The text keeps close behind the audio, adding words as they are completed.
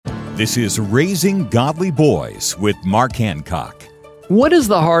This is Raising Godly Boys with Mark Hancock. What is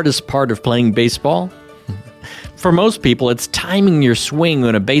the hardest part of playing baseball? For most people, it's timing your swing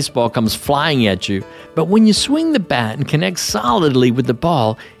when a baseball comes flying at you. But when you swing the bat and connect solidly with the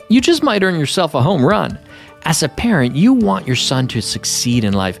ball, you just might earn yourself a home run. As a parent, you want your son to succeed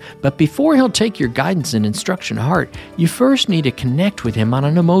in life, but before he'll take your guidance and instruction to heart, you first need to connect with him on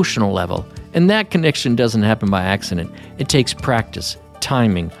an emotional level. And that connection doesn't happen by accident. It takes practice,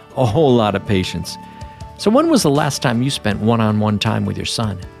 timing, a whole lot of patience. So when was the last time you spent one-on-one time with your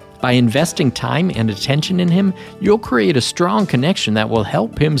son? By investing time and attention in him, you'll create a strong connection that will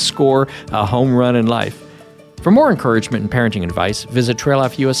help him score a home run in life. For more encouragement and parenting advice, visit Trail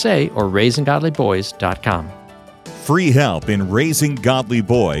Life USA or RaisingGodlyBoys.com. Free help in raising godly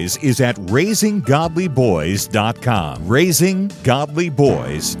boys is at RaisingGodlyBoys.com.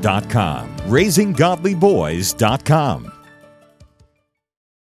 RaisingGodlyBoys.com. RaisingGodlyBoys.com.